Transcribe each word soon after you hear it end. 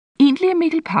Egentlig er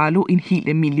Mikkel Parlo en helt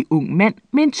almindelig ung mand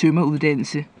med en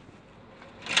tømreruddannelse.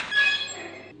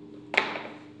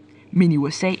 Men i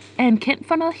USA er han kendt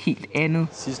for noget helt andet.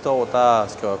 Sidste år der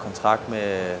skrev jeg kontrakt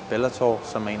med Bellator,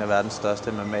 som er en af verdens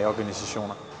største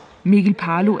MMA-organisationer. Mikkel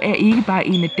Parlo er ikke bare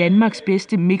en af Danmarks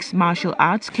bedste mixed martial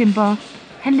arts kæmpere.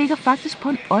 Han ligger faktisk på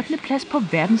en 8. plads på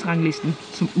verdensranglisten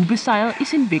som ubesejret i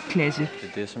sin vægtklasse. Det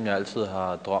er det, som jeg altid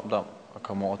har drømt om, at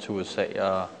komme over til USA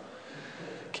og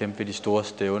kæmpe ved de store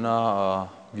stævner og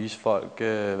vise folk,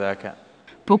 hvad jeg kan.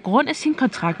 På grund af sin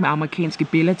kontrakt med amerikanske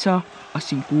Bellator og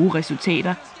sine gode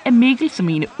resultater, er Mikkel som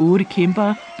en af 8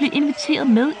 kæmpere blevet inviteret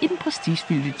med i den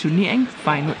prestigefyldte turnering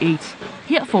Final 8.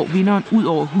 Her får vinderen ud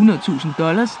over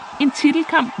 $100.000 en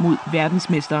titelkamp mod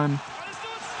verdensmesteren.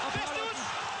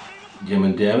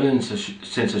 Jamen, det er jo en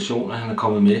sensation, at han er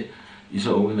kommet med i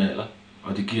så ung en alder,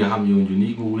 og det giver ham jo en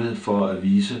unik mulighed for at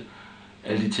vise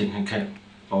alle de ting, han kan,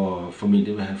 og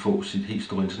formentlig vil han få sit helt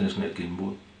store internationale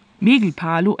gennembrud. Mikkel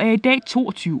Parlo er i dag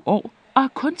 22 år og har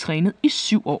kun trænet i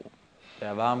 7 år. Da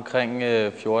jeg var omkring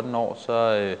 14 år,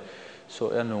 så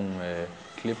jeg nogle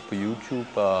klip på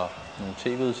YouTube og nogle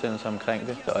tv-udsendelser omkring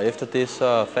det. Og efter det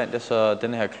så fandt jeg så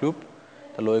den her klub,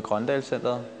 der lå i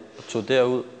Grøndalscenteret, og tog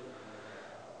derud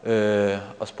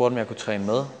og spurgte, om jeg kunne træne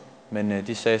med. Men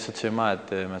de sagde så til mig,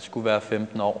 at man skulle være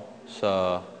 15 år,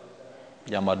 så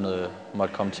jeg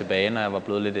måtte komme tilbage, når jeg var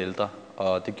blevet lidt ældre.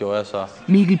 Og det gjorde jeg så.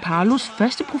 Mikkel Parlos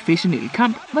første professionelle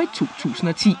kamp var i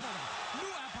 2010.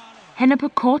 Han er på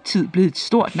kort tid blevet et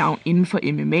stort navn inden for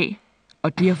MMA,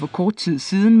 og det har for kort tid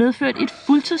siden medført et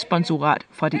fuldtidssponsorat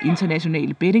fra det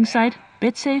internationale bettingsite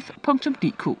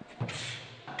betsafe.dk.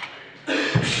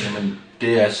 Jamen,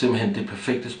 det er simpelthen det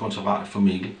perfekte sponsorat for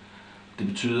Mikkel. Det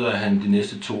betyder, at han de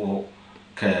næste 2 år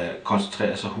kan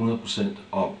koncentrere sig 100%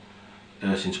 om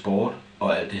sin sport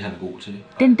og alt det, han er god til.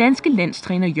 Den danske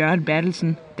landstræner Jørgen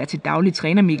Bertelsen, der til daglig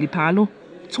træner Mikkel Parlo,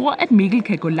 tror, at Mikkel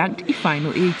kan gå langt i Final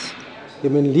 8.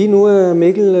 Jamen lige nu er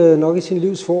Mikkel nok i sin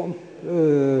livs form.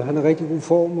 Han er rigtig god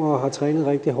form og har trænet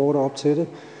rigtig hårdt op til det.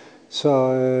 Så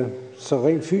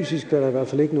rent fysisk er der i hvert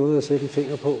fald ikke noget at sætte en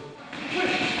finger på.